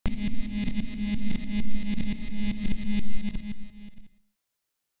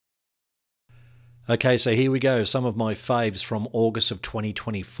Okay, so here we go. Some of my faves from August of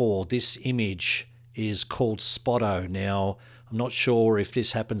 2024. This image is called Spotto. Now, I'm not sure if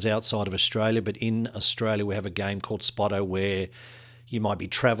this happens outside of Australia, but in Australia we have a game called Spotto where you might be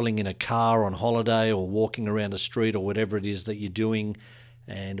traveling in a car on holiday or walking around a street or whatever it is that you're doing.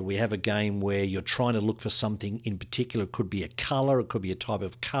 And we have a game where you're trying to look for something in particular. It could be a color, it could be a type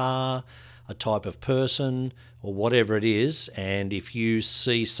of car, a type of person, or whatever it is. And if you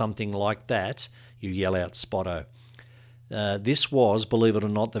see something like that, you yell out Spotto. This was, believe it or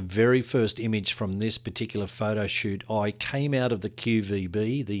not, the very first image from this particular photo shoot. I came out of the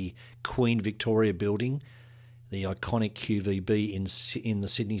QVB, the Queen Victoria building, the iconic QVB in the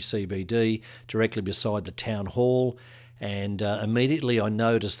Sydney CBD, directly beside the town hall. And immediately I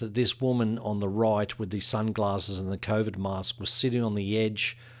noticed that this woman on the right with the sunglasses and the COVID mask was sitting on the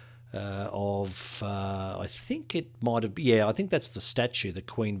edge of, I think it might have, yeah, I think that's the statue, the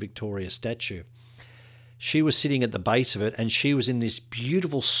Queen Victoria statue. She was sitting at the base of it and she was in this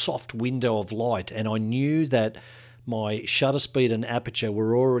beautiful soft window of light, and I knew that my shutter speed and aperture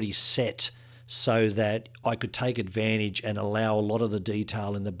were already set so that I could take advantage and allow a lot of the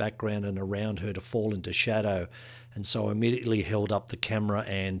detail in the background and around her to fall into shadow. And so I immediately held up the camera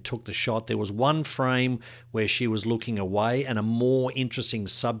and took the shot. There was one frame where she was looking away and a more interesting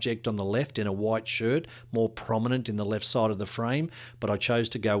subject on the left in a white shirt, more prominent in the left side of the frame. But I chose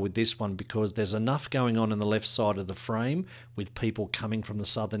to go with this one because there's enough going on in the left side of the frame with people coming from the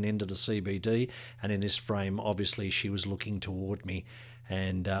southern end of the CBD. And in this frame, obviously, she was looking toward me.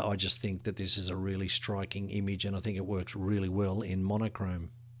 And I just think that this is a really striking image, and I think it works really well in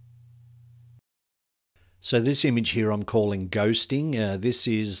monochrome. So this image here I'm calling Ghosting. This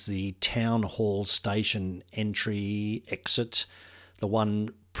is the Town Hall Station entry exit, the one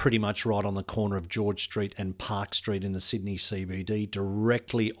pretty much right on the corner of George Street and Park Street in the Sydney CBD,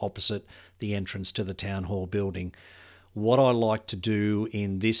 directly opposite the entrance to the Town Hall building. What I like to do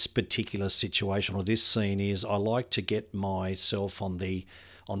in this particular situation or this scene is I like to get myself on the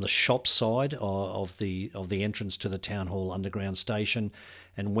shop side of the entrance to the Town Hall underground station,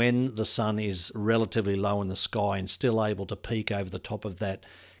 and when the sun is relatively low in the sky and still able to peek over the top of that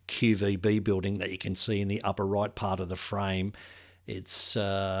QVB building that you can see in the upper right part of the frame, it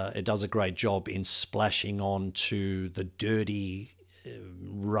does a great job in splashing onto the dirty,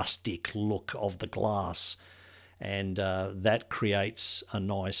 rustic look of the glass, and that creates a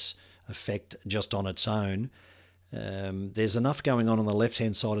nice effect just on its own. There's enough going on the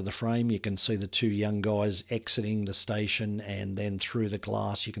left-hand side of the frame. You can see the two young guys exiting the station, and then through the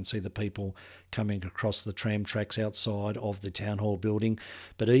glass you can see the people coming across the tram tracks outside of the Town Hall building.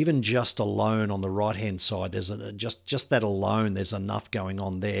 But even just alone on the right-hand side, there's just that alone, there's enough going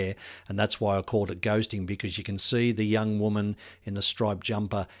on there, and that's why I called it Ghosting, because you can see the young woman in the striped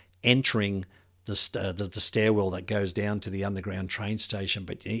jumper entering the stairwell that goes down to the underground train station.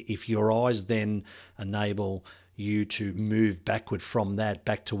 But if your eyes then enable you to move backward from that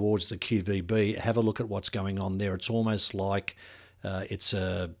back towards the QVB, have a look at what's going on there. It's almost like it's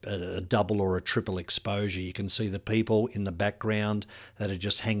a double or a triple exposure. You can see the people in the background that are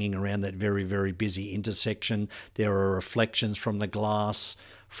just hanging around that very, very busy intersection. There are reflections from the glass,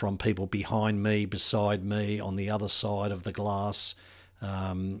 from people behind me, beside me, on the other side of the glass.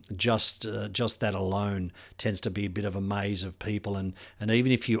 Just that alone tends to be a bit of a maze of people, and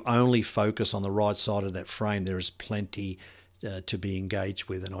even if you only focus on the right side of that frame, there is plenty to be engaged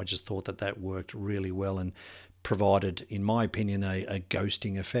with, and I just thought that worked really well and provided, in my opinion, a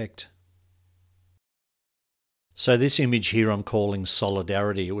ghosting effect. So this image here I'm calling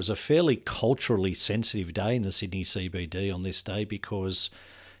Solidarity. It was a fairly culturally sensitive day in the Sydney CBD on this day, because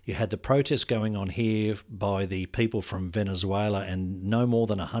you had the protest going on here by the people from Venezuela, and no more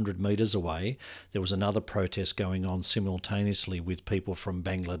than 100 metres away there was another protest going on simultaneously with people from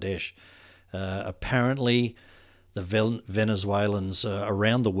Bangladesh. Apparently the Venezuelans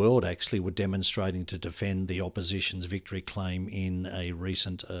around the world actually were demonstrating to defend the opposition's victory claim in a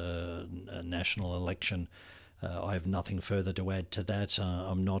recent national election. I have nothing further to add to that.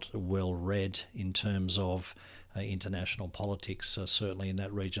 I'm not well read in terms of international politics, certainly in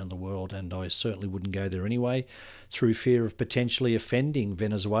that region of the world, and I certainly wouldn't go there anyway through fear of potentially offending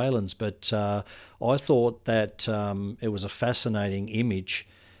Venezuelans. But I thought that it was a fascinating image,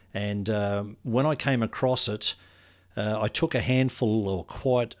 and when I came across it, I took a handful, or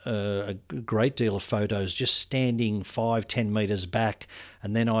quite a great deal of photos, just standing 5-10 metres back,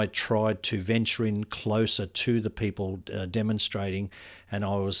 and then I tried to venture in closer to the people demonstrating, and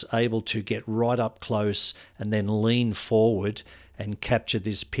I was able to get right up close and then lean forward and capture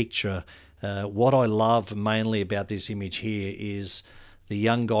this picture. What I love mainly about this image here is the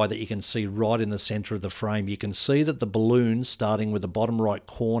young guy that you can see right in the center of the frame, you can see that the balloons, starting with the bottom right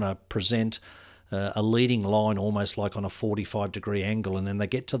corner, present a leading line almost like on a 45-degree angle, and then they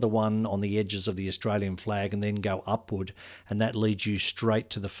get to the one on the edges of the Australian flag and then go upward, and that leads you straight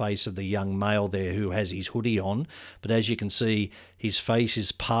to the face of the young male there who has his hoodie on. But as you can see, his face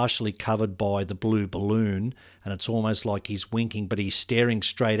is partially covered by the blue balloon, and it's almost like he's winking, but he's staring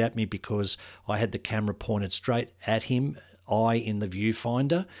straight at me because I had the camera pointed straight at him, eye in the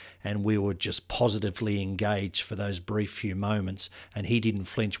viewfinder, and we were just positively engaged for those brief few moments, and he didn't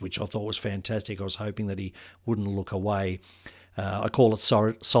flinch, which I thought was fantastic. I was hoping that he wouldn't look away. I call it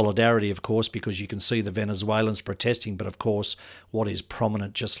solidarity, of course, because you can see the Venezuelans protesting, but of course what is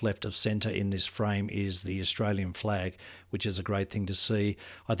prominent just left of centre in this frame is the Australian flag, which is a great thing to see.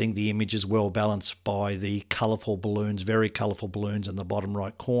 I think the image is well balanced by the colourful balloons, very colourful balloons in the bottom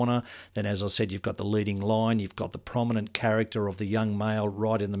right corner. Then, as I said, you've got the leading line, you've got the prominent character of the young male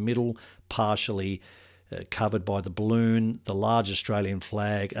right in the middle, partially covered by the balloon, the large Australian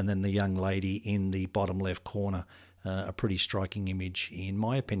flag, and then the young lady in the bottom left corner. A pretty striking image, in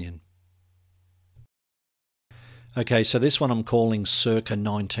my opinion. Okay, so this one I'm calling circa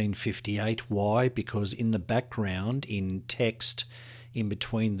 1958. Why? Because in the background, in text, in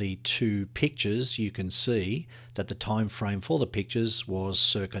between the two pictures, you can see that the time frame for the pictures was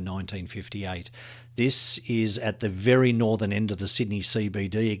circa 1958. This is at the very northern end of the Sydney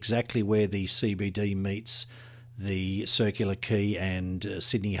CBD, exactly where the CBD meets the Circular Quay and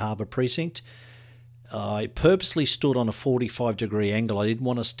Sydney Harbour Precinct. I purposely stood on a 45-degree angle. I didn't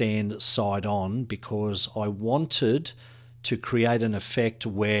want to stand side on because I wanted to create an effect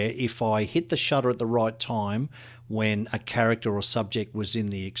where if I hit the shutter at the right time when a character or subject was in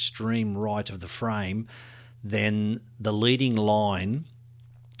the extreme right of the frame, then the leading line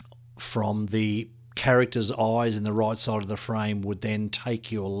from the character's eyes in the right side of the frame would then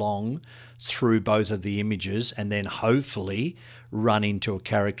take you along through both of the images and then hopefully run into a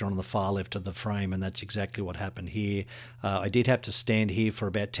character on the far left of the frame, and that's exactly what happened here. I did have to stand here for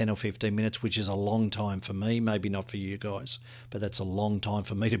about 10 or 15 minutes, which is a long time for me, maybe not for you guys, but that's a long time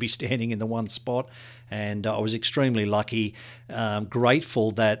for me to be standing in the one spot, and I was extremely lucky,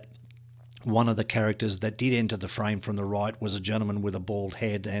 grateful that one of the characters that did enter the frame from the right was a gentleman with a bald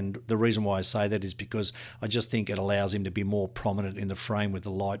head, and the reason why I say that is because I just think it allows him to be more prominent in the frame with the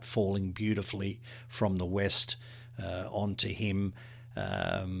light falling beautifully from the west onto him.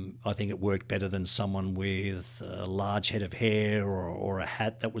 I think it worked better than someone with a large head of hair or a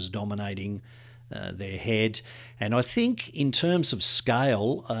hat that was dominating their head. And I think in terms of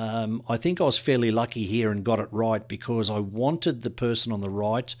scale, I think I was fairly lucky here and got it right because I wanted the person on the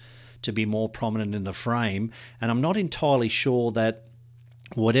right to be more prominent in the frame, and I'm not entirely sure that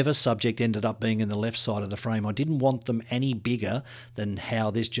whatever subject ended up being in the left side of the frame, I didn't want them any bigger than how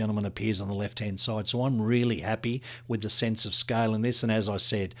this gentleman appears on the left-hand side. So I'm really happy with the sense of scale in this. And as I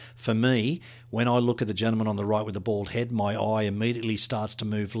said, for me, when I look at the gentleman on the right with the bald head, my eye immediately starts to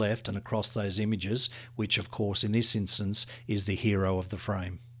move left and across those images, which of course in this instance is the hero of the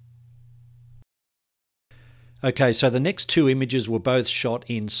frame. Okay, so the next two images were both shot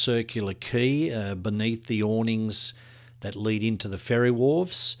in Circular Quay, beneath the awnings that lead into the ferry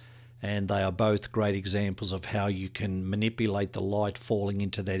wharves, and they are both great examples of how you can manipulate the light falling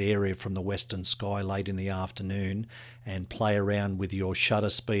into that area from the western sky late in the afternoon and play around with your shutter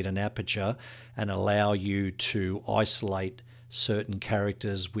speed and aperture and allow you to isolate certain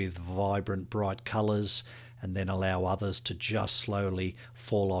characters with vibrant, bright colours and then allow others to just slowly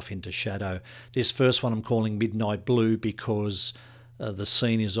fall off into shadow. This first one I'm calling Midnight Blue because the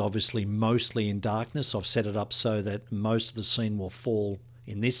scene is obviously mostly in darkness. I've set it up so that most of the scene will fall,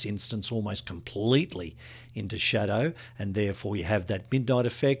 in this instance, almost completely into shadow, and therefore you have that midnight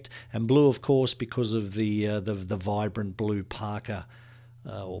effect. And blue, of course, because of the vibrant blue parka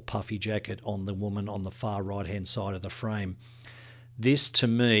or puffy jacket on the woman on the far right-hand side of the frame. This, to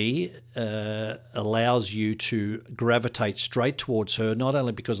me, allows you to gravitate straight towards her, not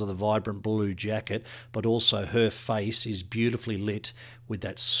only because of the vibrant blue jacket, but also her face is beautifully lit with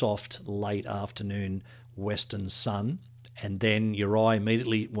that soft, late afternoon western sun. And then your eye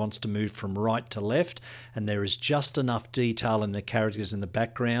immediately wants to move from right to left, and there is just enough detail in the characters in the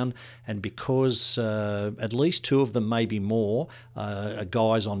background, and because at least two of them, maybe more, are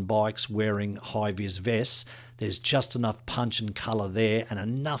guys on bikes wearing high-vis vests, there's just enough punch and colour there and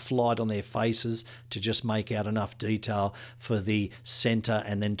enough light on their faces to just make out enough detail for the centre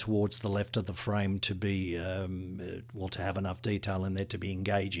and then towards the left of the frame to be, well, to have enough detail in there to be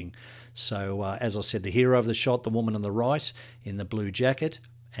engaging. So as I said, the hero of the shot, the woman on the right in the blue jacket,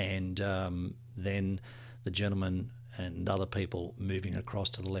 and then the gentleman and other people moving across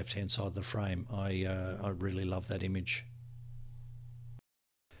to the left-hand side of the frame. I really love that image.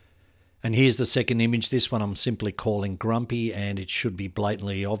 And here's the second image. This one I'm simply calling Grumpy, and it should be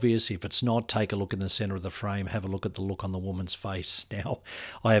blatantly obvious. If it's not, take a look in the center of the frame. Have a look at the look on the woman's face. Now,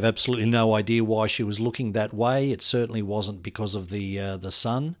 I have absolutely no idea why she was looking that way. It certainly wasn't because of the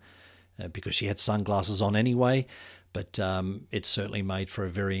sun, because she had sunglasses on anyway. But it certainly made for a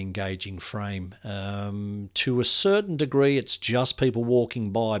very engaging frame. To a certain degree, it's just people walking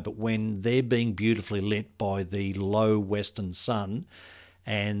by, but when they're being beautifully lit by the low western sun,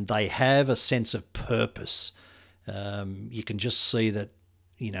 and they have a sense of purpose, you can just see that,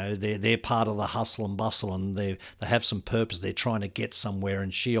 you know, they're part of the hustle and bustle, and they have some purpose. They're trying to get somewhere,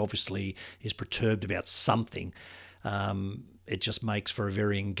 and she obviously is perturbed about something. It just makes for a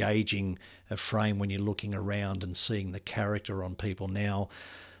very engaging frame when you're looking around and seeing the character on people. Now,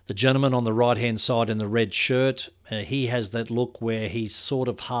 the gentleman on the right-hand side in the red shirt, he has that look where he's sort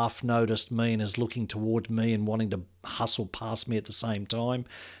of half noticed me and is looking toward me and wanting to hustle past me at the same time.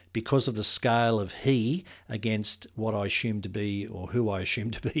 Because of the scale of he against what I assume to be, or who I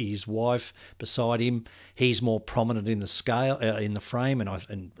assume to be his wife beside him, he's more prominent in the scale, in the frame, and I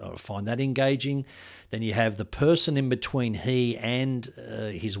find that engaging. Then you have the person in between he and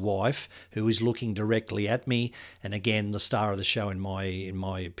his wife, who is looking directly at me. And again, the star of the show, in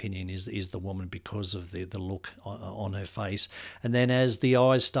my opinion, is the woman, because of the look on her face. And then as the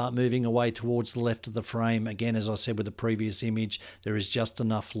eyes start moving away towards the left of the frame, again, as I said with the previous image, there is just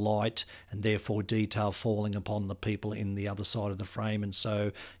enough light and therefore detail falling upon the people in the other side of the frame. And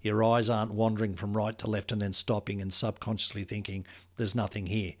so your eyes aren't wandering from right to left and then stopping and subconsciously thinking, there's nothing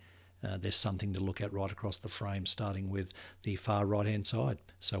here. There's something to look at right across the frame, starting with the far right-hand side.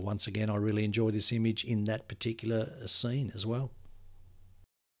 So once again, I really enjoy this image in that particular scene as well.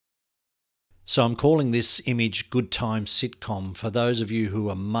 So I'm calling this image Good Times Sitcom. For those of you who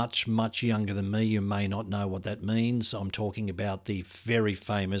are much, much younger than me, you may not know what that means. I'm talking about the very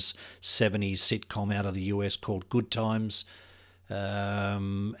famous 70s sitcom out of the US called Good Times.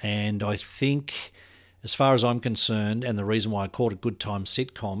 And I think, as far as I'm concerned, and the reason why I called it Good Times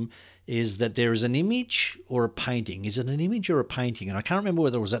Sitcom, is that there is an image or a painting. Is it an image or a painting? And I can't remember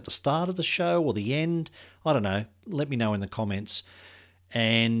whether it was at the start of the show or the end. I don't know. Let me know in the comments.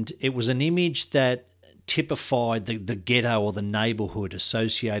 And it was an image that typified the ghetto or the neighborhood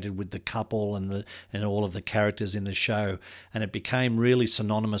associated with the couple and all of the characters in the show. And it became really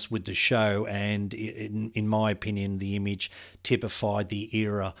synonymous with the show. And in my opinion, the image typified the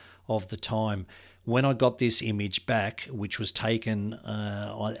era of the time. When I got this image back, which was taken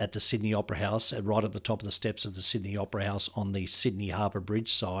at the Sydney Opera House, right at the top of the steps of the Sydney Opera House on the Sydney Harbour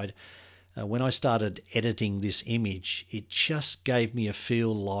Bridge side, when I started editing this image, it just gave me a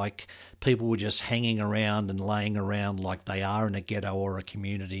feel like people were just hanging around and laying around like they are in a ghetto or a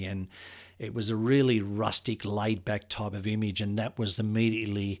community. And it was a really rustic, laid-back type of image, and that was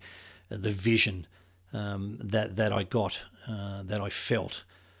immediately the vision that I got, that I felt.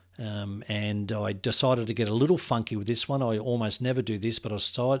 And I decided to get a little funky with this one. I almost never do this, but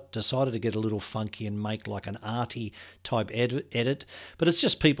I decided to get a little funky and make like an arty type edit. But it's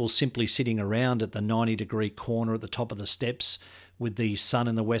just people simply sitting around at the 90-degree corner at the top of the steps, with the sun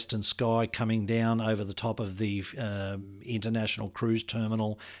in the western sky coming down over the top of the International Cruise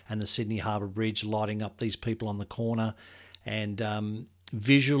Terminal and the Sydney Harbour Bridge, lighting up these people on the corner. And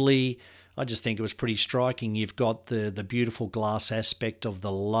visually, I just think it was pretty striking. You've got the beautiful glass aspect of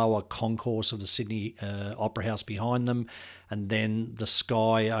the lower concourse of the Sydney Opera House behind them, and then the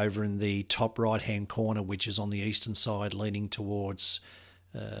sky over in the top right-hand corner, which is on the eastern side, leaning towards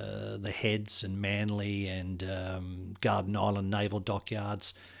the Heads and Manly and Garden Island naval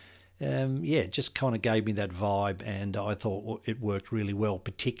dockyards. Yeah, it just kind of gave me that vibe, and I thought it worked really well,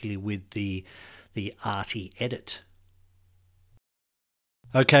 particularly with the arty edit.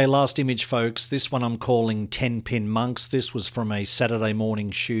 Okay, last image, folks. This one I'm calling 10-Pin Monks. This was from a Saturday morning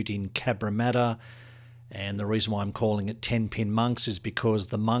shoot in Cabramatta. And the reason why I'm calling it 10-Pin Monks is because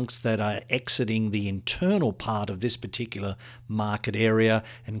the monks that are exiting the internal part of this particular market area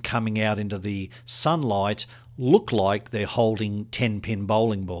and coming out into the sunlight look like they're holding 10-pin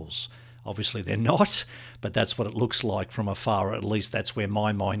bowling balls. Obviously they're not, but that's what it looks like from afar. At least that's where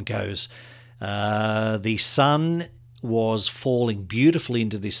my mind goes. The sun was falling beautifully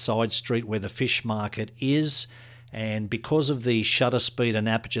into this side street where the fish market is, and because of the shutter speed and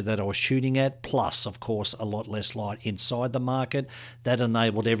aperture that I was shooting at, plus of course a lot less light inside the market, that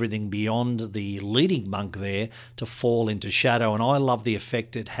enabled everything beyond the leading monk there to fall into shadow. And I love the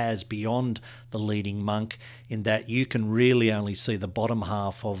effect it has beyond the leading monk, in that you can really only see the bottom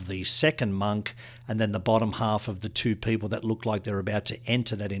half of the second monk and then the bottom half of the two people that look like they're about to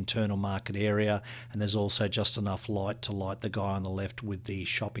enter that internal market area, and there's also just enough light to light the guy on the left with the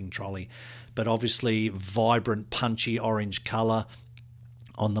shopping trolley. But obviously vibrant, punchy orange colour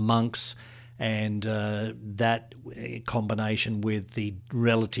on the monks, and that combination with the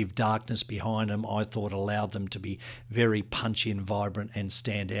relative darkness behind them, I thought allowed them to be very punchy and vibrant and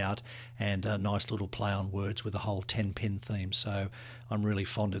stand out, and a nice little play on words with the whole 10-pin theme. So I'm really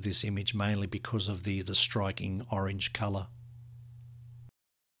fond of this image, mainly because of the striking orange colour.